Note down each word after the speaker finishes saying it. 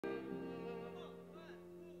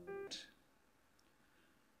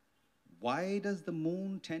Why does the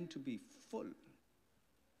moon tend to be full?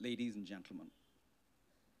 Ladies and gentlemen,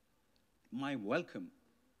 my welcome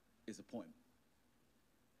is a poem.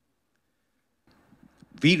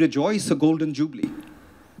 We rejoice a golden jubilee.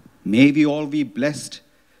 May we all be blessed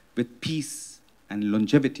with peace and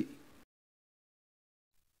longevity.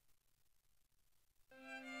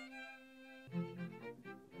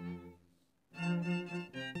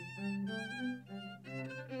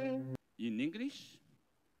 In English?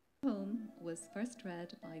 The poem was first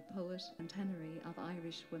read by poet centenary of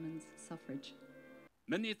Irish women's suffrage.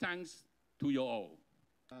 Many thanks to you all.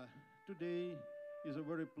 Today is a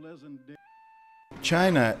very pleasant day.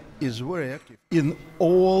 China is very active in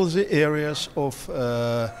all the areas of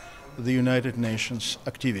the United Nations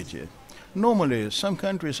activity. Normally, some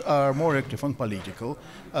countries are more active on political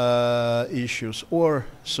issues or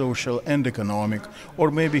social and economic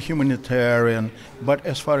or maybe humanitarian, but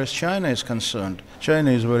as far as China is concerned,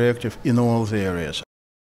 China is very active in all the areas.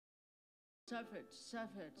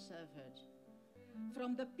 Suffered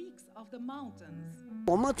from the peaks of the mountains.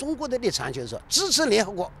 我们中国的立场就是说，支持联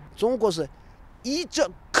合国。中国是一直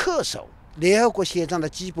恪守联合国协章的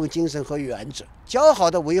基本精神和原则，较好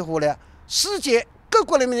的维护了世界各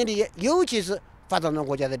国人民的利益，尤其是发展中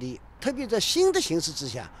国家的利益。特别在新的形势之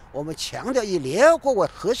下，我们强调以联合国为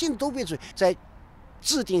核心都必须在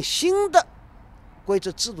制定新的规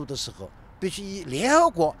则制度的时候，必须以联合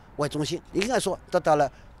国为中心。应该说得到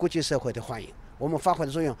了国际社会的欢迎。我们发挥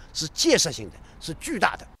的作用是建设性的，是巨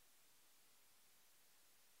大的。